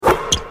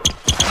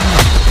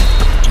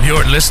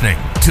You're listening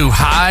to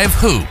Hive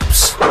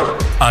Hoops,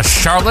 a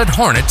Charlotte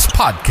Hornets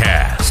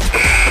podcast.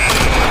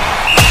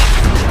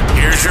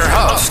 Here's your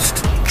host,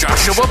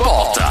 Joshua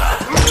Balta.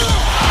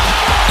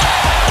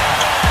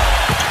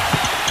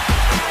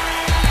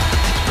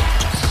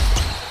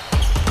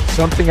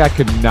 Something I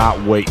could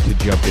not wait to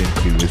jump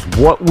into is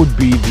what would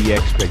be the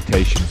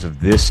expectations of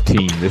this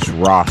team, this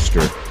roster,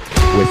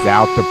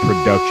 without the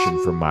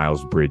production from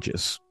Miles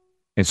Bridges.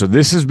 And so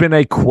this has been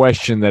a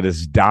question that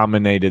has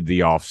dominated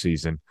the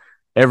offseason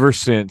ever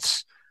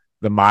since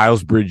the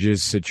Miles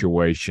Bridges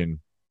situation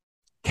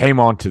came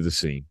onto the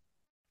scene.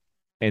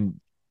 And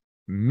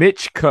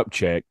Mitch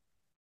Kupchak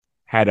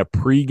had a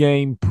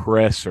pregame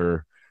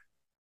presser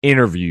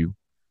interview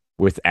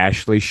with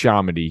Ashley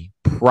ShahAhmadi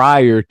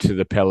prior to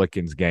the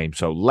Pelicans game.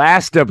 So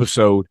last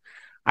episode,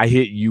 I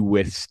hit you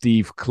with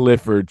Steve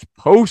Clifford's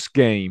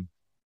post-game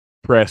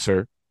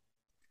presser.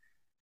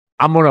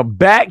 I'm going to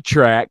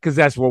backtrack because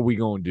that's what we're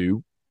going to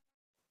do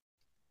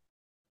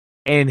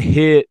and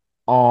hit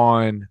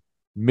on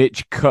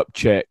Mitch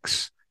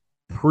Kupchak's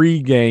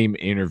pregame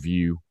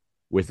interview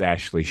with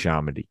Ashley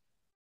ShahAhmadi.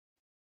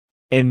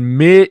 And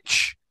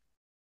Mitch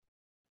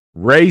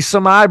raised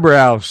some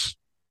eyebrows.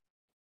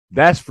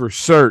 That's for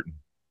certain.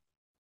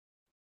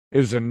 It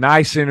was a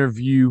nice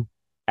interview.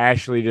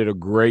 Ashley did a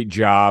great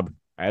job,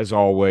 as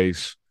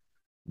always.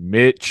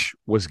 Mitch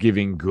was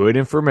giving good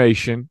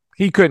information.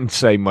 He couldn't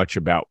say much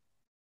about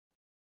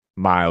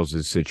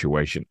Miles'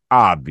 situation,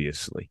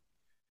 obviously,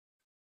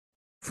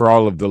 for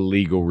all of the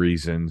legal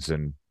reasons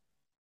and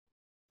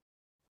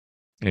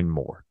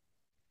more.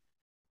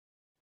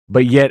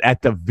 But yet,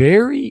 at the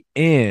very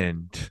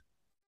end,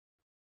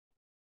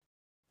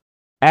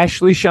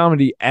 Ashley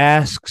ShahAhmadi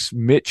asks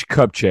Mitch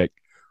Kupchak,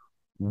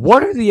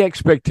 what are the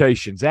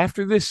expectations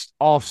after this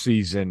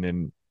offseason?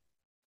 And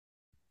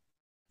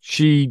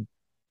she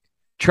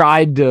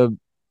tried to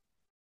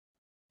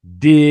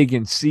dig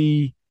and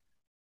see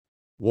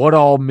what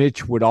all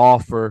Mitch would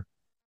offer.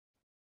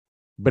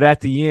 But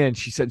at the end,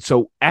 she said,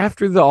 so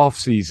after the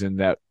offseason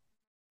that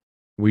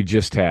we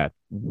just had,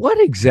 what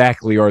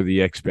exactly are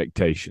the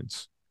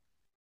expectations?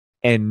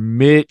 And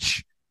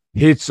Mitch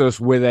hits us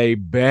with a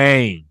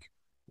bang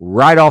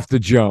right off the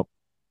jump.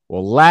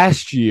 Well,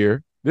 last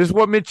year, this is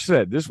what Mitch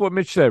said. This is what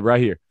Mitch said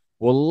right here.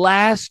 Well,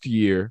 last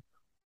year,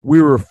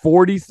 we were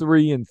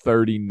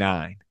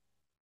 43-39.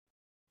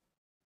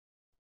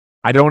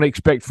 I don't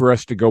expect for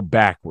us to go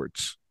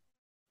backwards.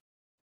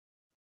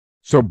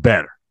 So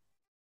better.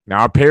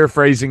 Now, I'm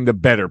paraphrasing the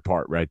better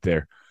part right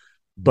there.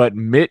 But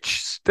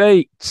Mitch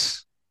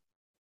states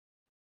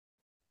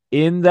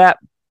in that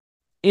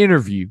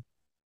interview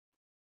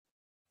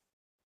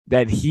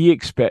that he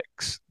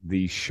expects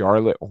the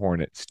Charlotte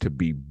Hornets to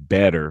be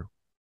better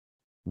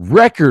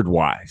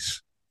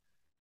record-wise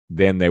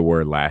than they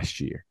were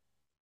last year.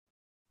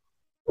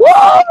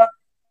 What?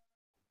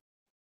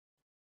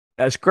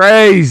 That's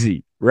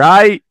crazy,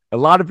 right? A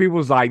lot of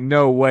people's like,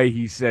 no way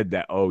he said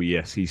that. Oh,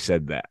 yes, he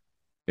said that.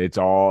 It's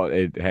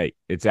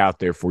out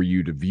there for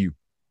you to view.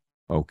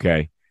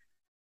 Okay?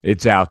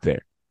 It's out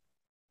there.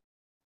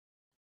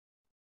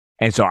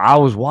 And so I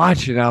was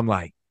watching, I'm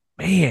like,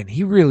 man,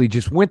 he really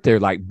just went there,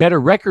 like better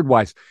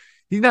record-wise.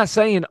 He's not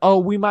saying, oh,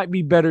 we might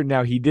be better.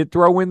 Now, he did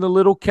throw in the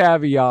little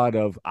caveat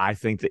of, I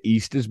think the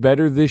East is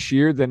better this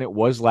year than it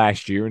was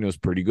last year, and it was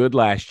pretty good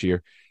last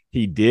year.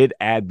 He did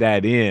add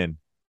that in.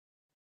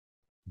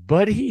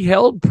 But he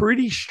held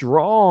pretty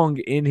strong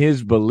in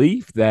his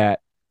belief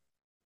that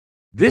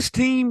this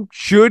team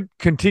should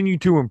continue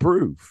to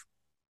improve.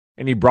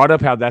 And he brought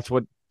up how that's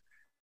what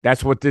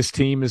this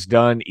team has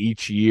done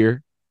each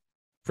year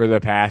for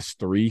the past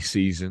 3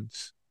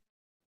 seasons.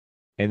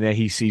 And that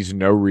he sees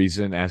no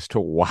reason as to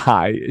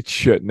why it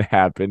shouldn't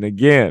happen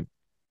again.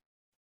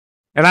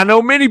 And I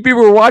know many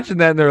people are watching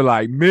that and they're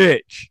like,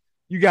 Mitch,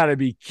 you got to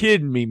be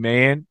kidding me,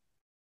 man.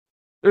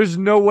 There's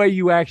no way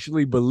you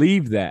actually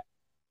believe that.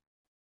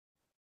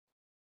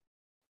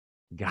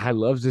 Guy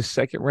loves his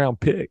second-round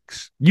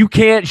picks. You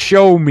can't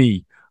show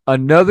me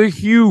another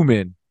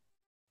human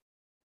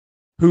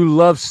who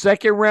loves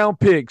second-round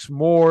picks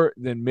more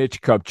than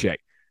Mitch Kupchak.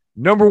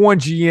 Number 1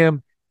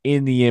 GM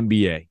in the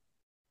NBA.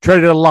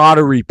 Traded a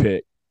lottery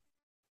pick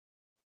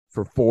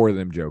for 4 of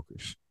them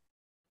jokers.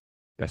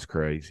 That's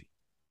crazy.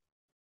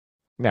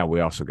 Now, we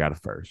also got a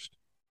first.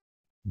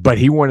 But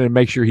he wanted to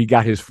make sure he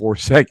got his 4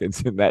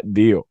 seconds in that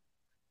deal.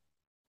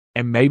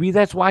 And maybe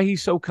that's why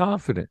he's so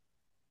confident.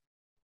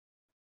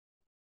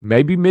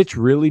 Maybe Mitch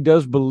really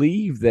does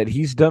believe that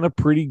he's done a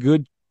pretty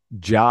good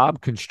job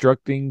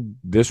constructing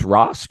this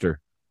roster.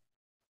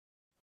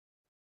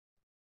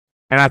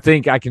 And I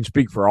think I can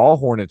speak for all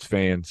Hornets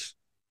fans.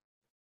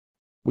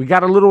 We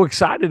got a little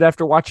excited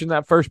after watching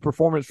that first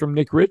performance from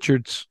Nick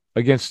Richards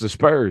against the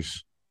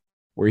Spurs,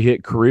 where he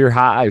hit career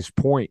highs,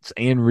 points,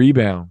 and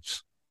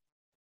rebounds.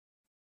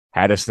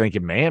 Had us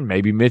thinking, man,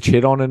 maybe Mitch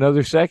hit on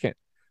another second.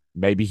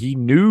 Maybe he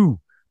knew.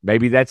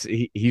 Maybe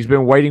he's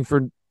been waiting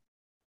for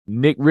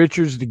Nick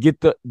Richards to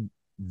get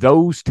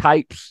those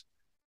types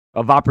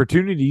of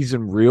opportunities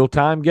in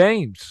real-time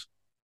games.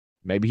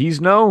 Maybe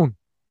he's known.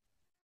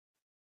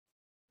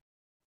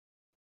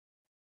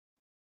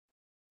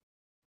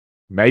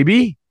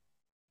 Maybe.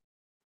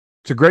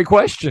 It's a great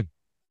question.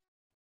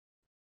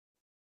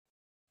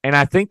 And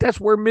I think that's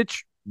where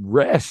Mitch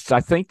rests. I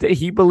think that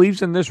he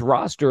believes in this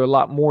roster a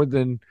lot more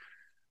than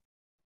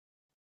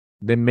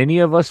many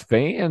of us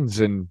fans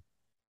and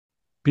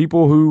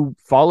people who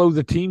follow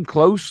the team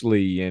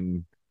closely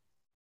and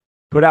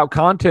put out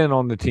content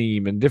on the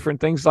team and different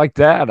things like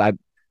that.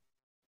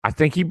 I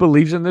think he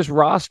believes in this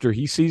roster.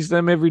 He sees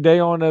them every day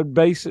on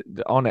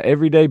an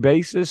everyday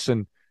basis,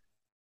 and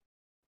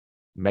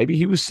maybe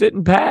he was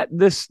sitting pat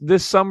this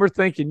summer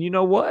thinking, you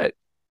know what?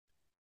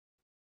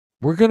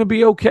 We're going to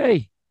be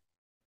okay.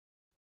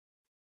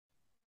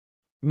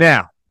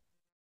 Now,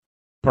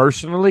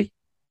 personally,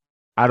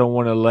 I don't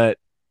want to let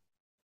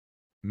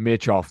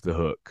Mitch off the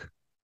hook.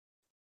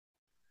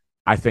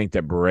 I think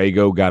that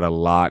Borrego got a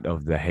lot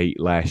of the hate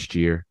last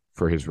year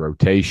for his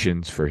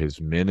rotations, for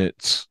his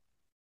minutes,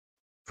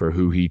 for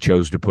who he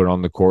chose to put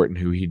on the court and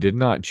who he did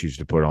not choose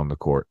to put on the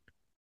court.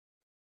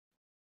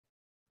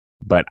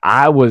 But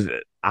I was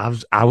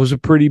a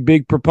pretty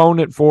big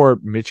proponent for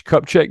Mitch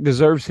Kupchak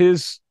deserves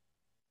his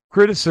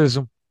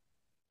criticism.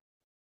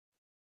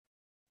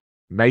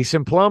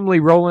 Mason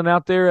Plumlee rolling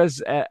out there as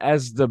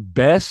the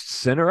best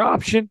center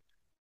option.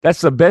 That's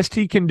the best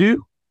he can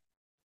do.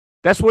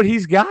 That's what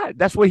he's got.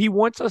 That's what he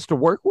wants us to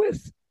work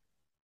with.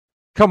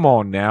 Come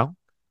on now.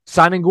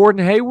 Signing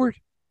Gordon Hayward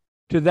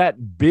to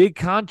that big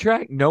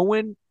contract,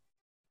 knowing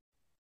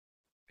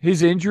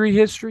his injury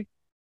history,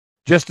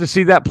 just to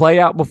see that play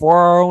out before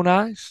our own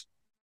eyes.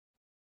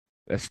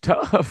 That's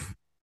tough.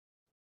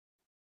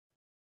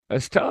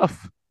 That's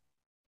tough.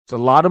 It's a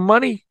lot of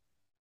money.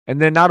 And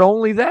then not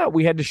only that,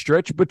 we had to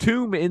stretch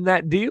Batum in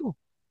that deal.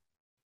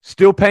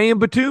 Still paying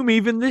Batum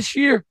even this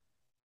year.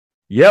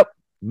 Yep,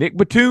 Nick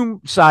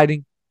Batum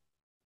sighting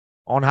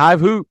on Hive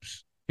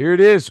Hoops. Here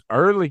it is,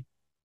 early.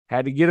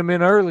 Had to get him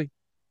in early.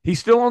 He's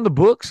still on the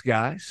books,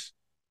 guys.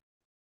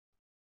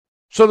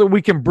 So that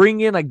we can bring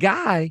in a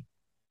guy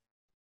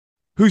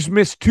who's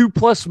missed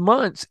 2+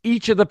 months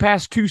each of the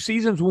past 2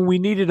 seasons when we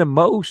needed him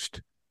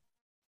most.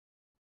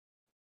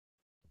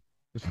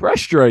 It's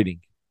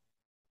frustrating.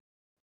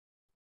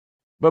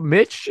 But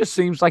Mitch just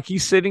seems like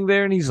he's sitting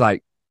there and he's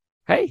like,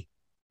 hey,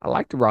 I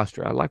like the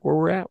roster. I like where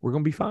we're at. We're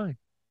going to be fine.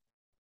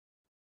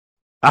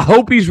 I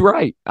hope he's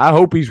right.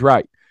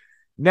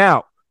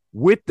 Now,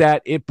 with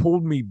that, it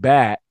pulled me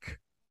back.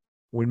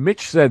 When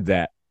Mitch said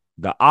that,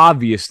 the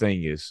obvious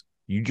thing is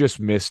you just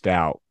missed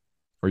out,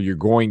 or you're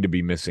going to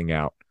be missing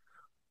out,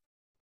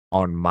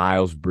 on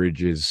Miles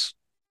Bridges'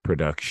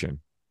 production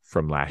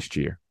from last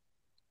year.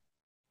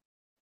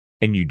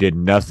 And you did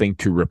nothing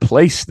to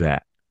replace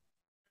that.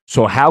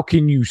 So how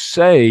can you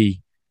say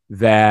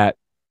that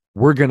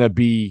we're going to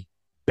be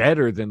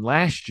better than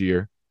last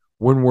year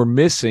when we're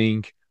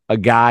missing a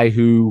guy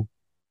who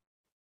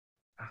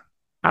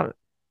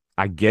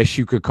I guess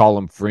you could call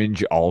him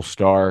fringe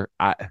all-star?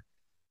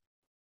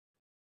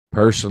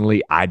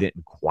 Personally, I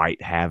didn't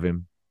quite have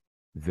him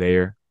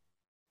there.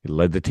 He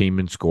led the team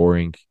in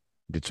scoring,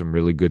 did some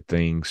really good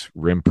things,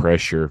 rim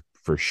pressure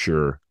for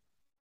sure.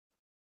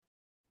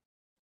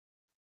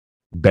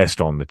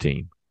 Best on the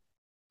team.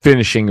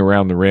 Finishing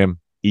around the rim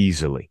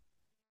easily.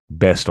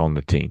 Best on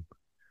the team.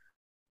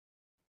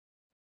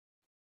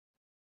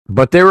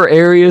 But there were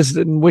areas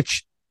in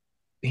which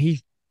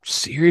he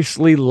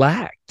seriously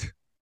lacked.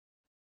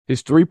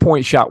 His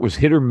three-point shot was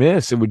hit or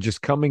miss. It would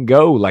just come and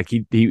go like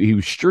he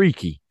was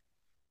streaky.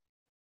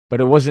 But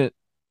it wasn't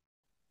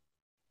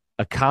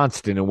a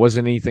constant. It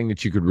wasn't anything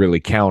that you could really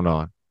count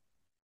on.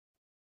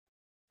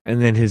 And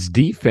then his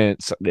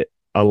defense,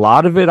 a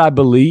lot of it, I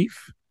believe,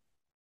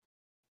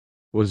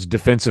 was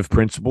defensive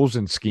principles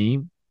and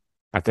scheme.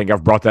 I think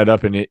I've brought that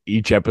up in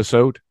each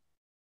episode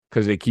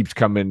because it keeps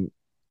coming.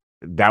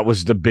 That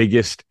was the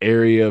biggest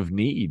area of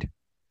need.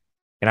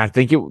 And I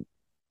think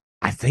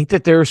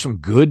that there are some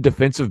good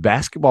defensive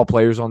basketball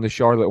players on the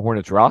Charlotte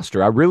Hornets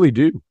roster. I really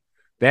do.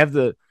 They have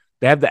the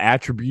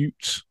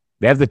attributes.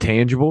 They have the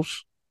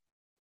tangibles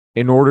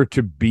in order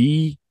to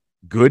be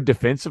good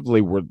defensively.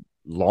 We're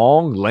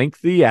long,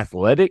 lengthy,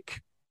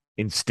 athletic,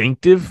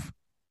 instinctive.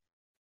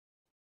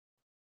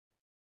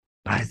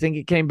 I think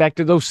it came back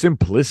to those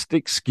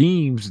simplistic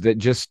schemes that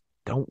just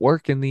don't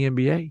work in the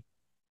NBA.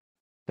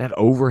 That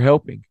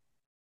overhelping.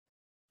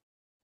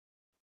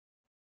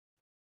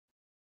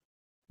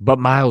 But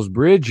Miles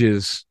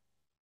Bridges,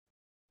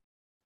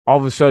 all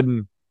of a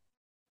sudden,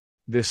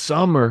 this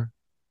summer,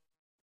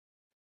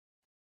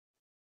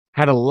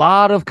 had a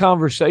lot of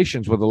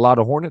conversations with a lot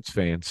of Hornets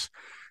fans,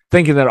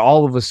 thinking that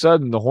all of a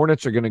sudden the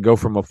Hornets are going to go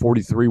from a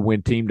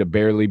 43-win team to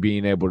barely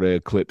being able to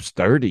eclipse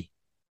 30.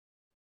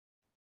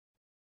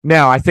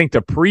 Now, I think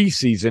in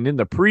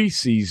the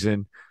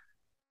preseason,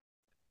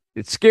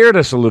 it scared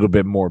us a little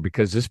bit more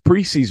because this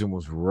preseason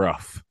was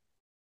rough.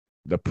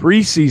 The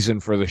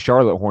preseason for the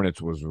Charlotte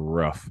Hornets was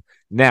rough.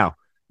 Now,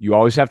 you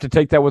always have to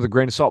take that with a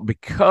grain of salt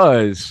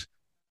because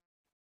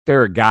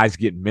there are guys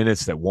getting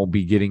minutes that won't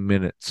be getting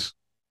minutes.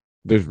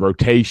 There's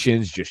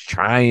rotations, just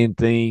trying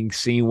things,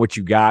 seeing what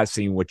you got,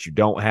 seeing what you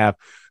don't have.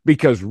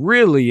 Because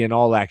really, in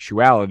all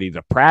actuality,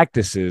 the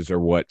practices are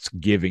what's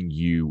giving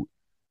you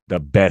the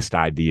best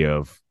idea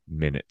of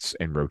minutes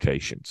and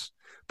rotations.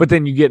 But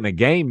then you get in a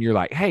game and you're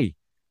like, hey,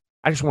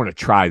 I just want to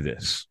try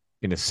this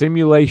in a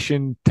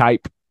simulation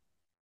type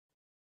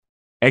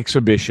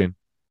exhibition.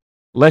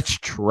 Let's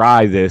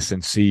try this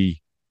and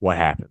see what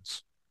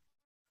happens.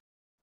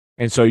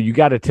 And so you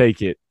got to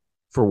take it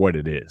for what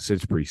it is.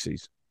 It's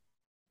preseason.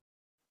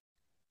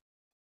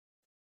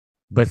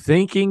 But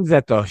thinking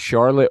that the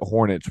Charlotte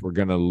Hornets were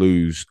going to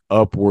lose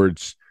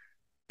upwards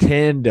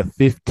 10 to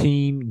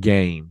 15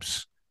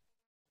 games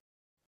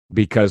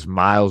because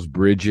Miles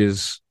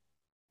Bridges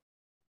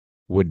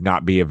would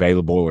not be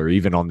available or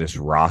even on this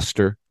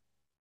roster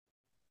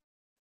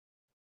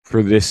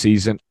for this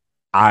season,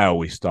 I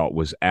always thought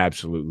was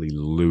absolutely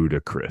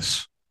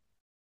ludicrous.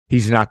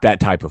 He's not that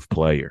type of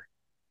player.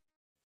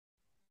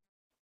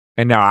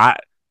 And now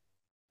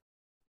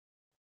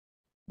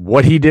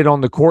what he did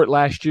on the court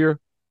last year,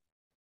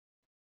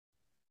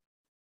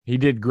 he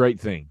did great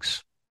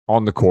things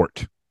on the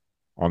court.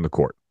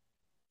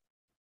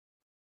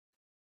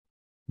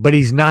 But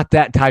he's not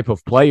that type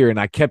of player. And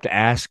I kept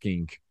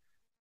asking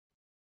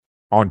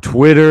on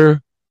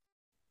Twitter,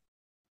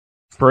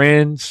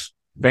 friends,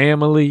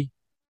 family,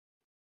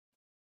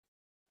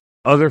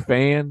 other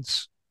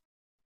fans,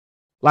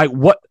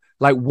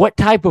 what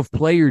type of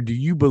player do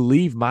you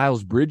believe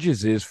Miles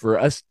Bridges is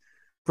for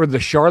the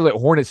Charlotte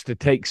Hornets to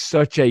take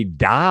such a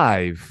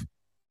dive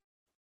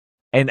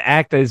and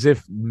act as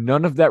if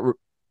none of that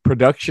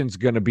production's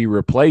going to be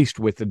replaced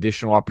with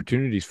additional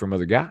opportunities from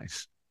other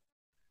guys?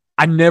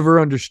 I never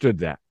understood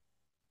that.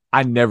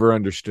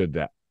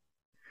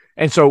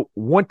 And so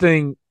one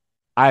thing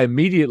I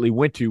immediately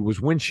went to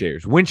was win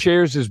shares. Win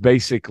shares is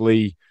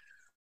basically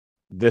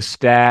the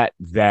stat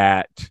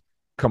that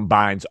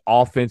combines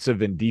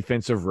offensive and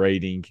defensive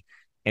rating,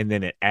 and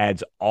then it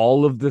adds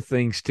all of the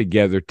things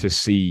together to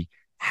see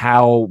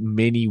how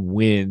many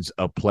wins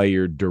a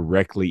player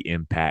directly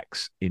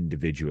impacts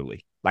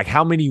individually. Like,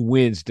 how many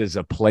wins does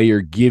a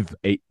player give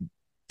a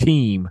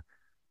team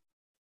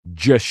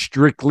just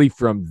strictly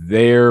from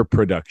their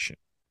production?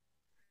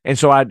 And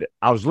so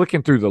I was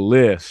looking through the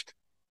list,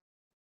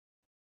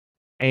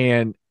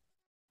 and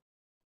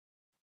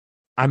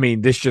I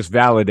mean, this just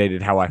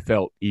validated how I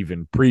felt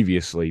even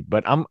previously,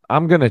 but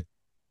I'm going to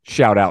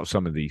shout out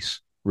some of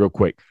these real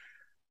quick.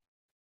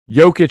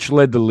 Jokic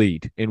led the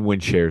lead in win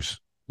shares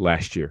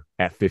last year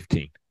at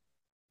 15.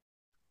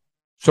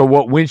 So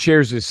what win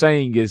shares is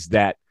saying is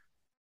that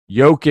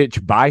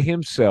Jokic by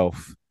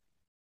himself,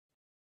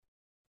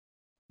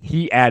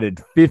 he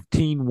added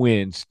 15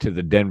 wins to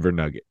the Denver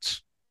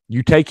Nuggets.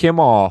 You take him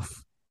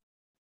off,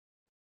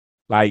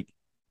 like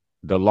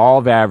the law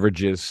of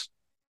averages,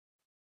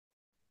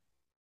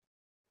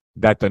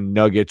 that the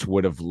Nuggets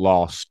would have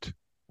lost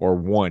or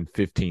won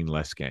 15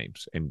 less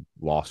games and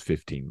lost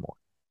 15 more.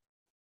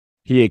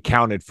 He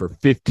accounted for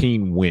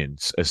 15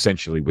 wins,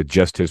 essentially, with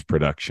just his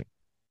production.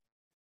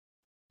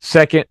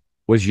 Second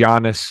was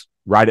Giannis,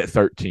 right at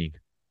 13.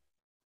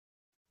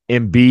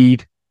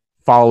 Embiid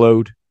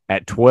followed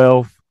at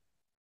 12.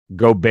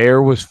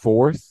 Gobert was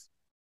fourth,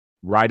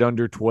 right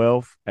under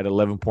 12 at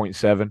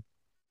 11.7.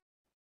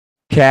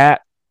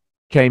 Cat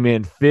came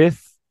in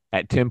fifth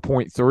at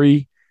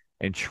 10.3.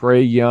 And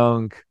Trae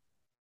Young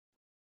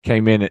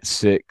came in at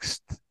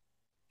sixth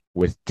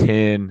with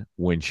 10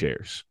 win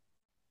shares.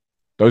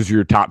 Those are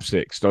your top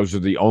six. Those are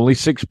the only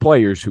six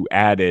players who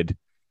added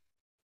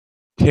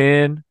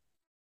 10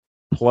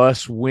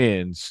 plus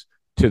wins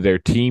to their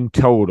team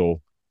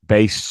total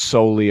based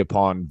solely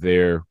upon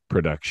their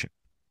production.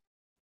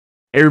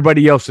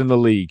 Everybody else in the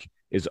league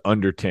is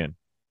under 10.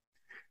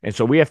 And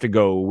so we have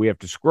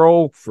to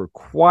scroll for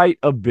quite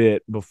a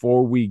bit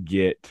before we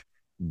get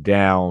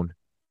down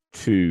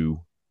to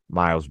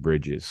Miles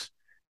Bridges,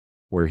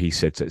 where he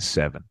sits at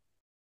 7.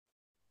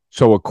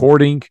 So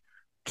according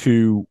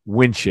to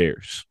win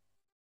shares,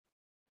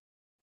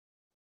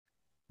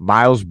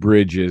 Miles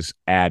Bridges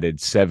added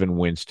 7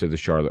 wins to the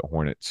Charlotte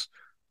Hornets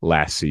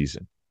last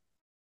season.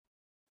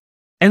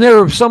 And there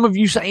are some of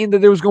you saying that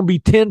there was going to be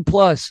 10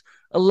 plus,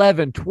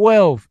 11,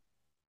 12,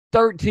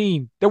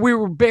 13, that we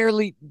were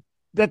barely,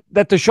 that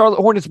the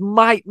Charlotte Hornets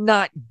might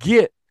not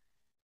get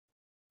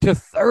to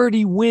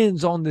 30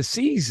 wins on the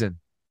season.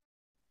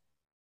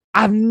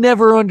 I've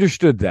never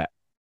understood that.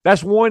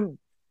 That's one.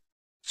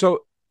 So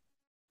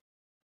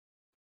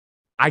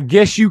I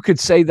guess you could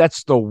say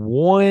that's the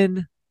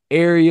one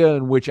area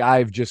in which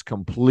I've just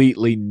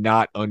completely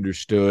not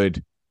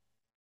understood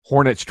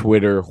Hornets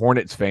Twitter,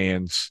 Hornets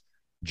fans.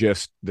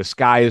 Just the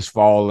sky is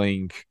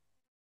falling.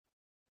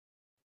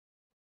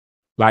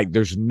 Like,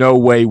 there's no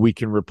way we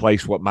can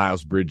replace what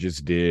Miles Bridges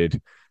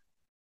did.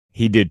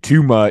 He did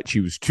too much.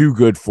 He was too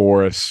good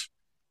for us.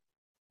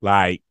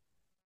 Like,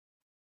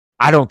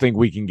 I don't think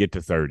we can get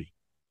to 30.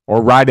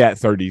 Or right at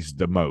 30 is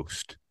the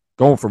most.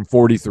 Going from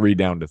 43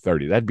 down to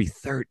 30. That'd be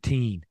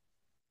 13.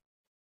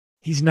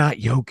 He's not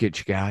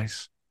Jokic,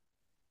 guys.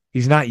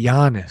 He's not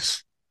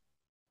Giannis.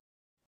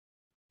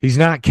 He's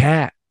not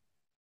Cat.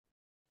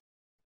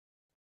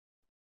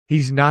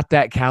 He's not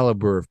that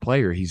caliber of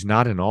player. He's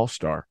not an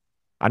all-star.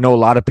 I know a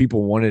lot of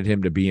people wanted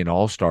him to be an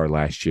all-star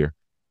last year,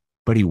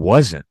 but he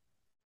wasn't.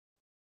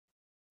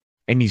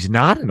 And he's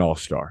not an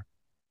all-star.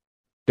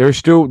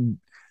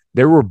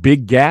 There were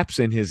big gaps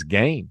in his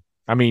game.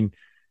 I mean,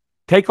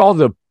 take all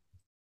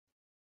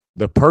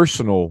the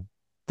personal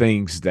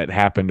things that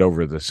happened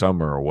over the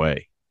summer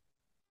away.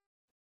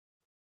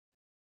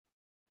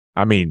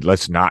 I mean,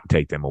 let's not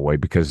take them away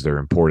because they're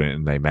important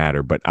and they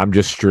matter, but I'm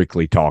just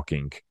strictly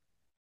talking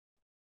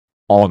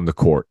on the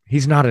court.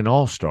 He's not an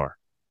all-star.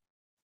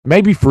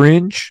 Maybe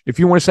fringe. If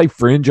you want to say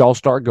fringe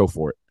all-star, go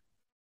for it.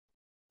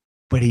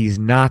 But he's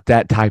not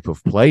that type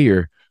of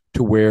player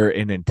to where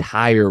an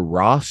entire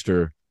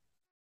roster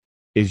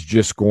is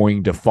just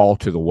going to fall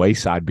to the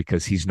wayside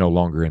because he's no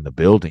longer in the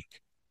building.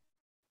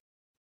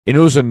 And it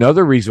was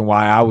another reason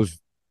why I was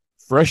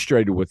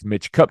frustrated with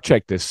Mitch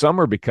Kupchak this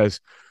summer, because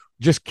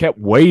just kept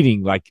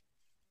waiting. Like,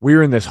 we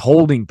were in this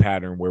holding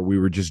pattern where we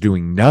were just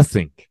doing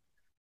nothing.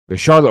 The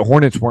Charlotte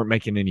Hornets weren't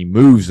making any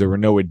moves. There were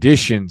no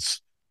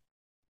additions.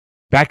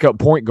 Backup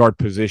point guard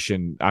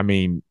position, I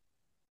mean,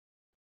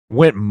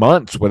 went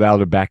months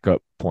without a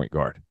backup point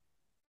guard.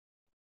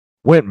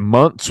 Went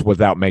months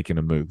without making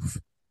a move.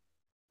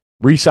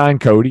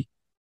 Re-signed Cody.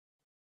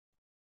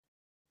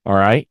 All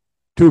right.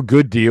 To a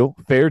good deal,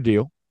 fair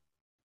deal.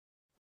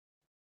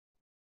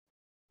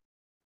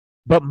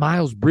 But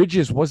Miles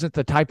Bridges wasn't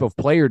the type of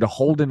player to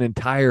hold an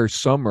entire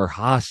summer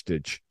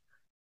hostage.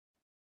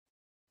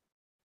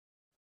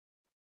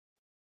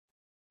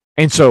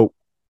 And so,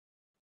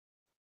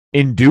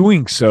 in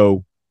doing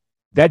so,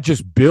 that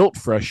just built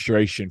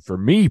frustration for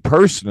me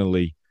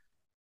personally.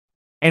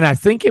 And I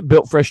think it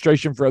built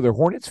frustration for other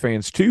Hornets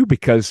fans too,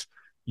 because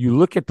you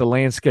look at the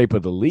landscape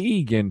of the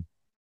league and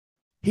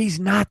he's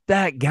not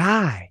that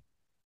guy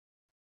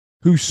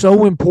who's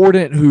so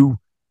important, who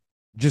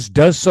just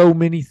does so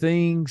many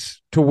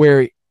things to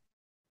where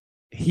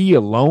he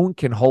alone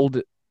can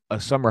hold a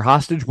summer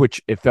hostage,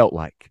 which it felt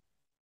like.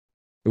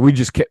 We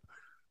just kept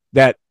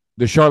that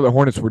the Charlotte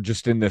Hornets were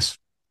just in this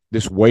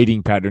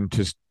waiting pattern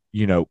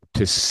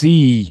to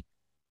see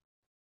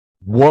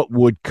what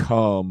would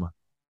come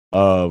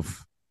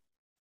of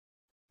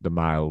the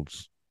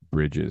Miles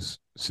Bridges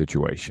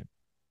situation.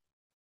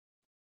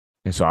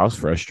 And so I was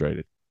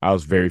frustrated. I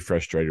was very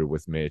frustrated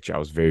with Mitch. I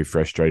was very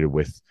frustrated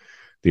with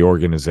the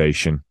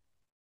organization.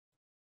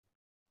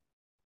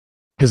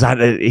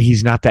 Because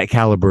he's not that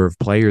caliber of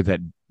player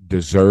that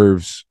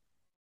deserves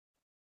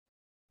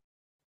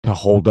to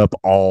hold up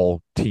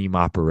all team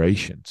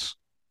operations.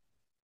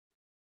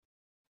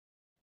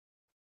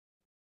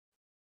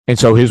 And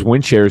so his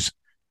win shares,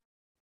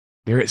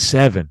 they're at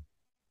 7.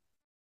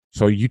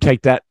 So you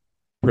take that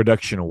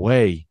production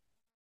away,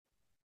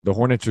 the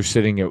Hornets are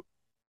sitting at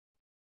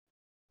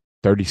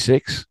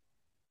 36.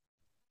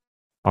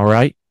 All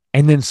right.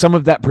 And then some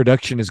of that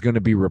production is going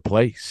to be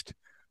replaced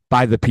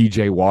by the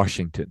PJ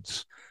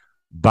Washingtons,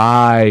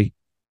 by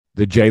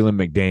the Jalen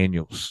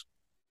McDaniels,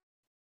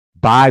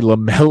 by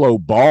LaMelo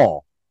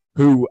Ball,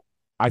 who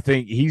I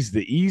think he's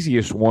the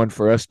easiest one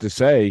for us to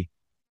say,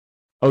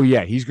 oh,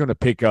 yeah, he's going to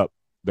pick up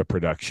the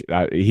production.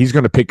 He's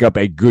going to pick up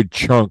a good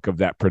chunk of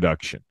that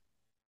production.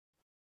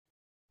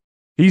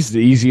 He's the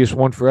easiest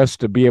one for us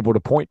to be able to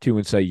point to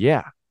and say,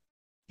 yeah,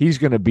 he's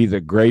going to be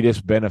the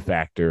greatest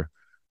benefactor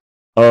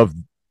of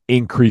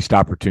increased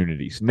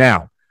opportunities.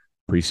 Now,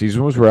 preseason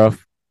was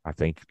rough. I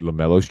think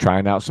LaMelo's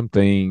trying out some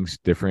things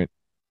different.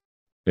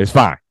 It's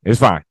fine. It's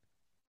fine.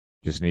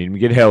 Just need him to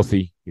get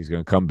healthy. He's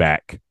going to come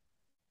back.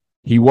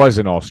 He was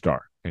an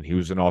all-star, and he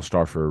was an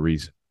all-star for a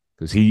reason,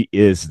 because he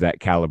is that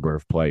caliber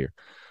of player.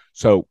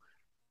 So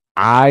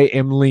I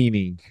am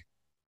leaning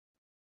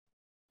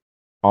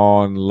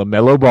on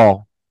LaMelo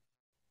Ball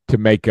to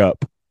make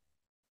up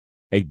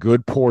a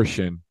good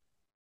portion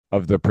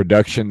of the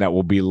production that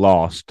will be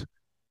lost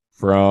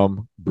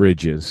from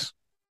Bridges.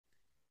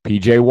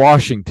 PJ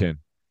Washington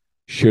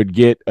should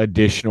get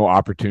additional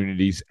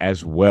opportunities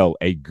as well.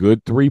 A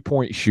good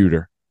three-point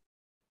shooter.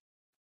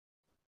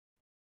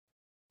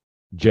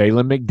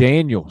 Jalen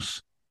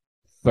McDaniels,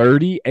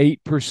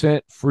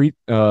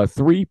 38%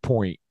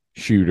 three-point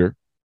shooter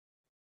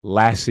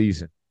last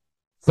season.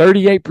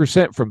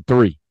 38% from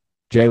three,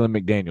 Jalen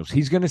McDaniels.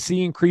 He's going to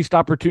see increased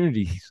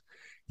opportunities.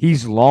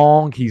 He's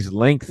long. He's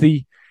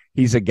lengthy.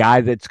 He's a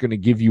guy that's going to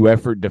give you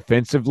effort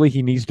defensively.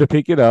 He needs to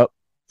pick it up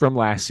from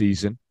last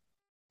season.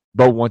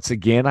 But once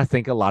again, I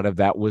think a lot of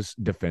that was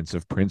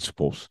defensive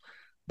principles.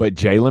 But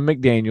Jalen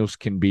McDaniels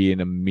can be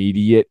an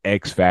immediate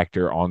X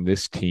factor on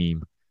this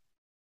team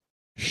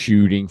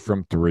shooting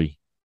from three.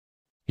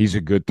 He's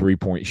a good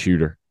three-point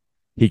shooter.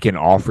 He can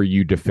offer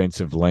you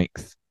defensive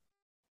length.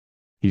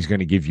 He's going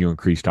to give you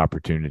increased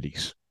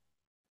opportunities.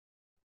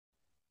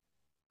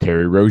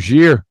 Terry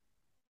Rozier,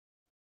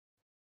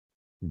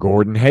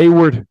 Gordon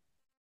Hayward.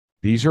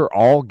 These are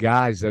all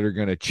guys that are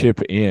going to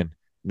chip in.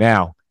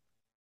 Now,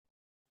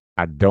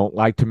 I don't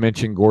like to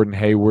mention Gordon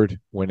Hayward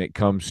when it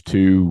comes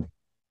to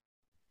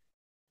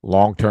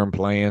long-term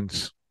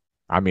plans.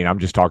 I mean, I'm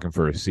just talking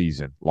for a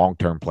season,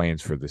 long-term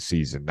plans for the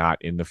season, not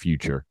in the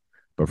future,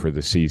 but for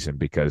the season,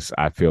 because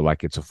I feel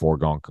like it's a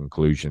foregone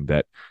conclusion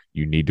that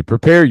you need to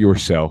prepare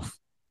yourself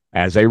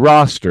as a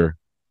roster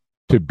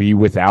to be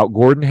without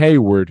Gordon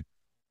Hayward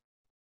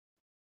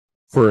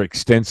for an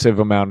extensive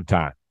amount of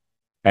time.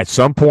 At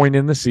some point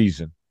in the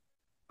season,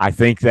 I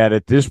think that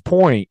at this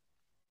point,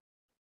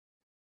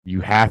 you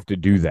have to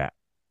do that.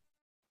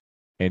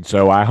 And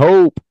so I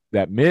hope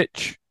that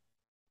Mitch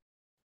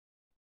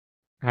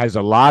has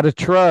a lot of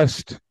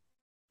trust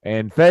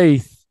and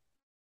faith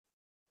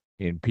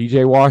in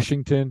PJ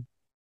Washington,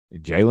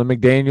 and Jalen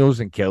McDaniels,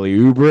 and Kelly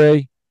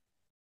Oubre,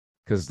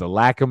 because the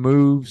lack of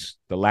moves,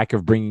 the lack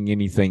of bringing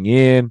anything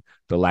in,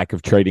 the lack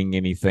of trading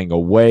anything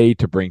away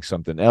to bring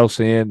something else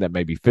in that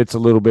maybe fits a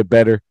little bit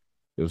better,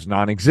 it was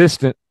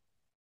non-existent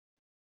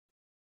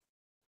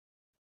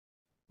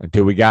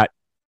until we got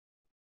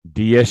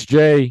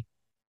DSJ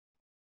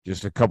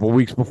just a couple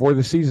weeks before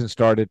the season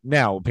started.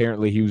 Now,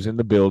 apparently he was in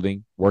the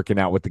building, working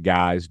out with the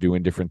guys,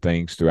 doing different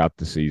things throughout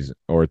the season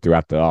or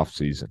throughout the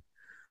offseason.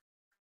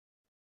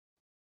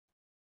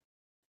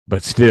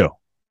 But still,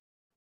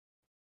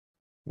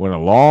 went a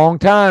long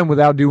time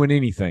without doing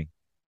anything.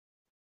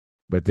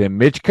 But then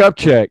Mitch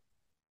Kupchak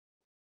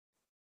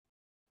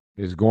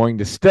is going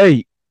to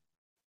state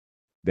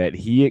that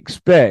he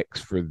expects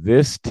for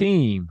this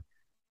team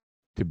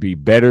to be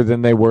better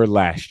than they were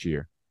last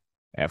year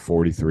at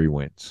 43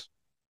 wins.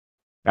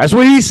 That's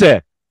what he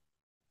said.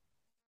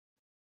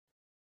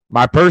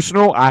 My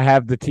personal, I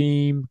have the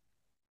team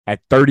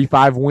at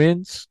 35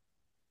 wins.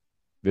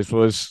 This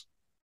was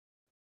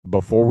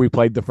before we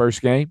played the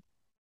first game,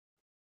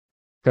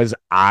 because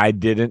I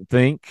didn't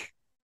think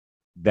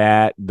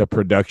that the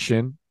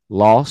production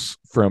loss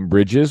from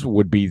Bridges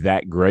would be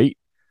that great.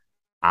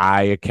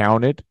 I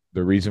accounted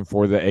the reason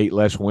for the 8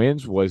 less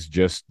wins was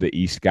just the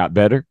East got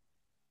better,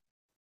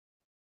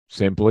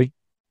 simply.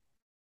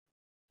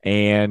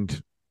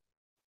 And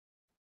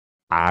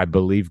I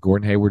believe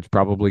Gordon Hayward's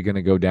probably going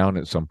to go down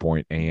at some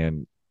point.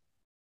 And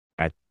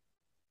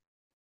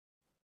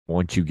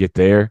once you get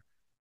there,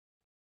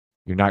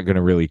 you're not going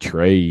to really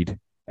trade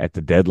at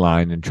the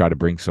deadline and try to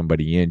bring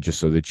somebody in just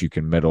so that you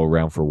can meddle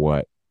around for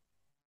what?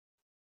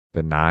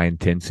 The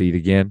 9-10 seed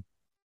again?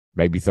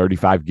 Maybe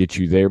 35 gets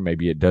you there.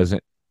 Maybe it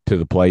doesn't to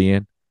the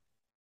play-in.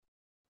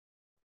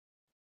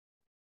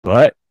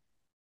 But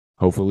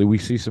hopefully we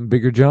see some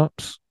bigger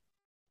jumps.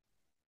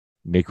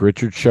 Nick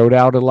Richards showed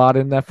out a lot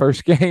in that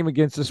first game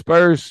against the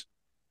Spurs.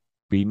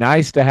 Be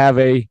nice to have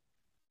a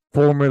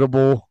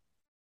formidable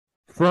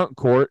front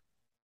court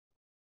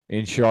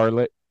in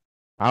Charlotte.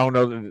 I don't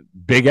know,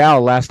 Big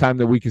Al, last time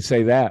that we could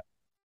say that.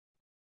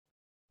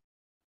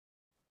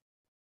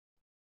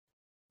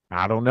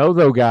 I don't know,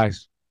 though,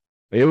 guys.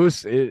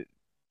 It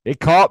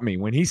caught me.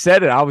 When he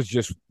said it, I was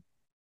just,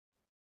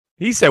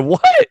 he said,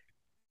 what?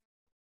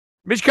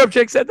 Mitch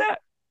Kupchak said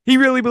that? He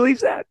really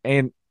believes that?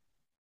 And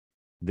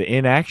the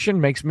inaction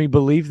makes me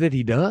believe that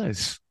he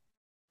does.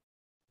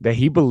 That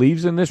he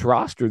believes in this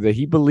roster, that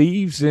he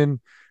believes in,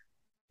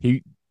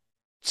 he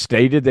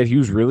stated that he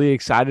was really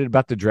excited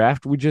about the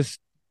draft we just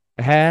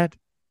had,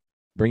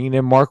 bringing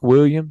in Mark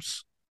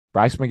Williams,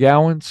 Bryce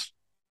McGowan's,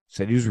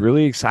 said he was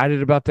really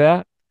excited about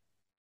that.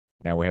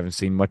 Now, we haven't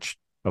seen much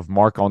of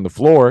Mark on the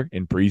floor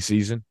in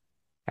preseason.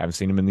 Haven't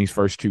seen him in these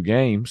first 2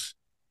 games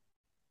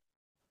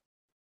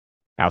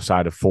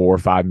outside of 4 or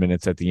 5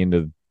 minutes at the end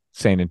of the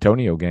San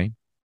Antonio game.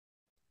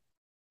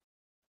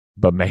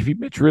 But maybe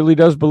Mitch really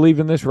does believe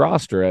in this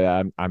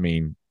roster. I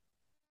mean,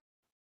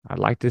 I'd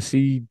like to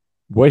see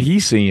what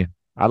he's seeing.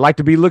 I'd like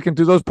to be looking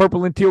through those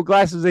purple and teal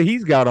glasses that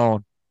he's got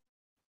on.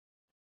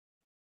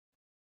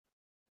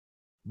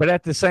 But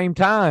at the same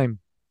time,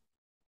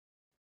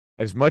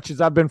 as much as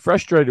I've been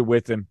frustrated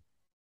with him,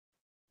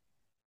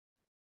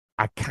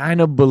 I kind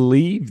of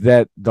believe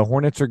that the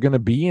Hornets are going to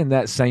be in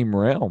that same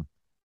realm.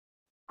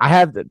 I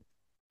have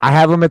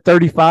them at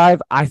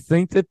 35. I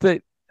think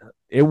that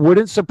it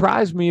wouldn't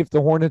surprise me if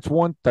the Hornets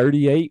won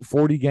 38,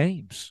 40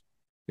 games.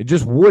 It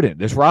just wouldn't.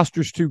 This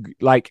roster's too,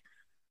 like,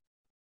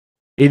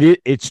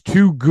 it's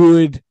too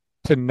good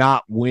to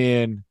not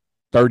win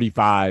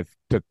 35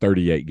 to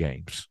 38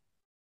 games.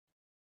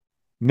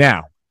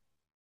 Now,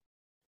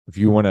 if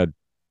you want to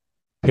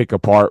pick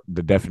apart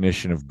the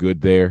definition of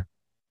good there,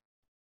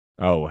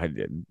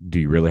 do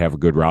you really have a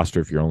good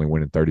roster if you're only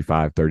winning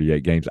 35,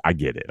 38 games? I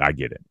get it.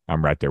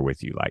 I'm right there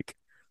with you.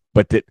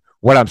 But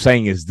what I'm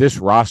saying is this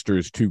roster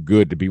is too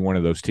good to be one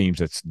of those teams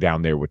that's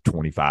down there with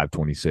 25,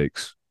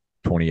 26,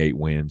 28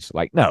 wins.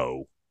 Like,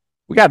 no.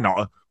 We got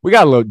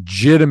a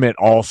legitimate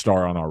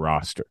all-star on our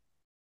roster.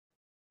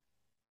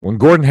 When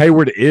Gordon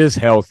Hayward is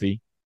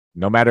healthy,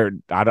 no matter,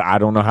 I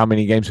don't know how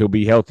many games he'll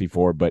be healthy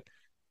for, but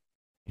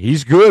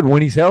he's good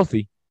when he's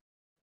healthy.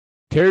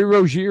 Terry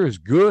Rozier is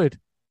good.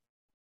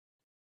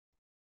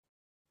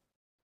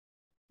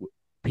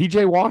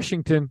 PJ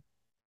Washington,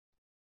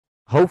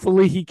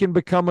 hopefully he can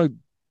become a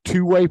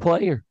two-way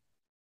player.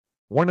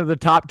 One of the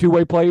top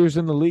two-way players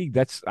in the league.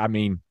 I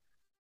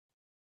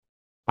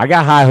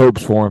got high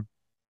hopes for him.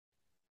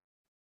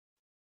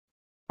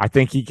 I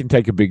think he can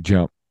take a big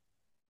jump.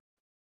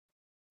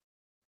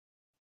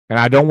 And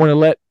I don't want to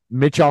let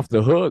Mitch off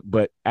the hook,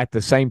 but at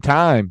the same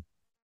time,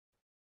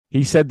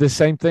 he said the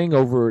same thing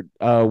over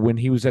when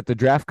he was at the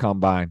draft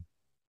combine.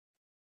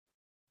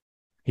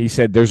 He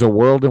said, there's a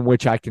world in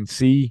which I can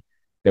see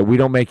that we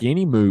don't make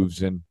any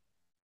moves and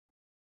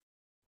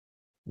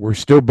we're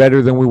still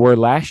better than we were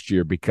last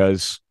year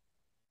because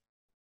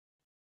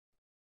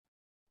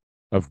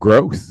of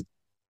growth.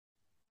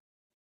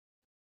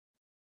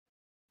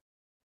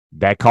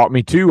 That caught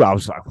me too. I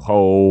was like,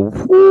 oh,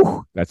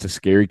 whew, that's a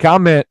scary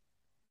comment.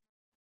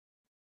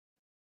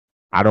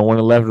 I don't want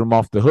to let him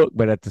off the hook,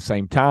 but at the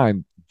same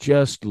time,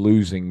 just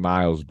losing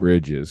Miles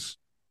Bridges,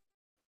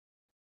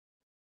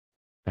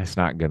 that's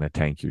not going to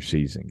tank your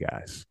season,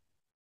 guys.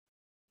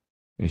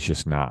 It's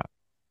just not.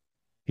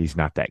 He's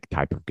not that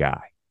type of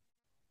guy.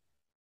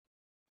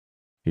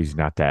 He's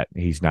not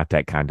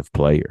that kind of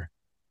player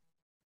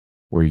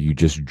where you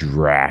just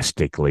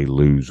drastically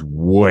lose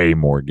way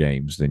more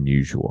games than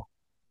usual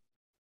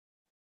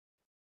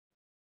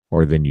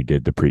or than you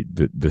did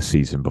the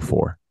season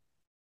before.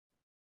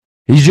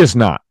 He's just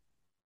not.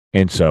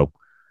 And so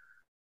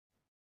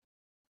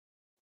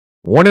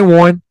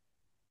 1-1,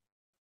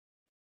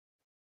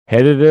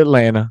 headed to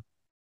Atlanta.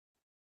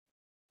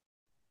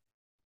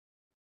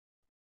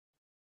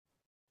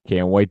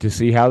 Can't wait to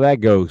see how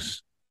that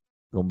goes.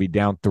 Going to be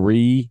down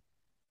 3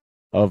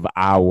 of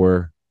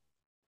our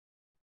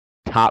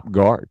top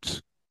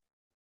guards.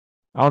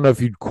 I don't know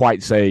if you'd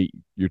quite say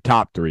your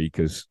top 3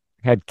 because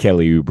had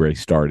Kelly Oubre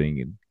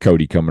starting and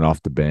Cody coming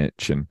off the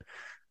bench. And,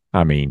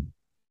 I mean,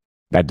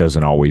 that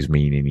doesn't always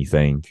mean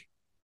anything.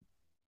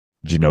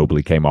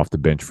 Ginobili came off the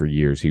bench for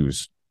years. He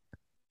was,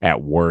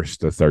 at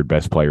worst, the third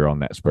best player on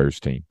that Spurs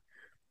team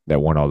that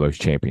won all those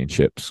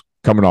championships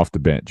coming off the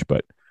bench.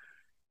 But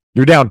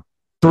you're down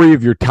 3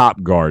 of your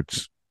top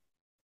guards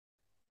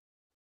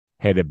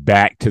headed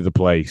back to the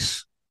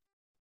place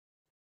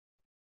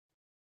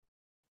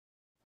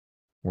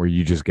where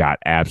you just got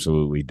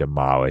absolutely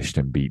demolished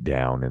and beat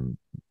down in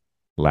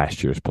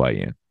last year's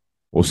play-in.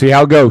 We'll see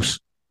how it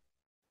goes.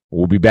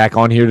 We'll be back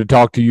on here to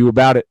talk to you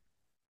about it.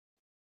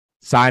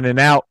 Signing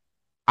out.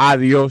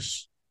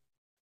 Adios.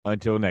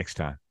 Until next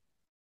time.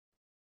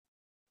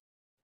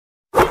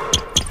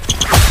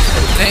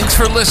 Thanks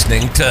for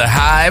listening to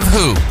Hive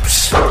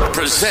Hoops,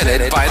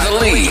 presented by The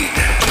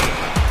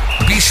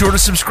League. Be sure to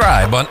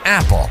subscribe on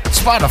Apple,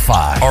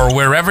 Spotify, or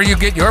wherever you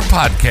get your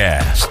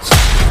podcasts.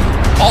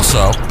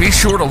 Also, be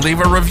sure to leave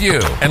a review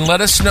and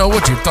let us know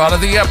what you thought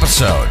of the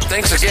episode.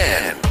 Thanks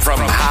again from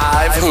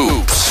Hive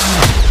Hoops.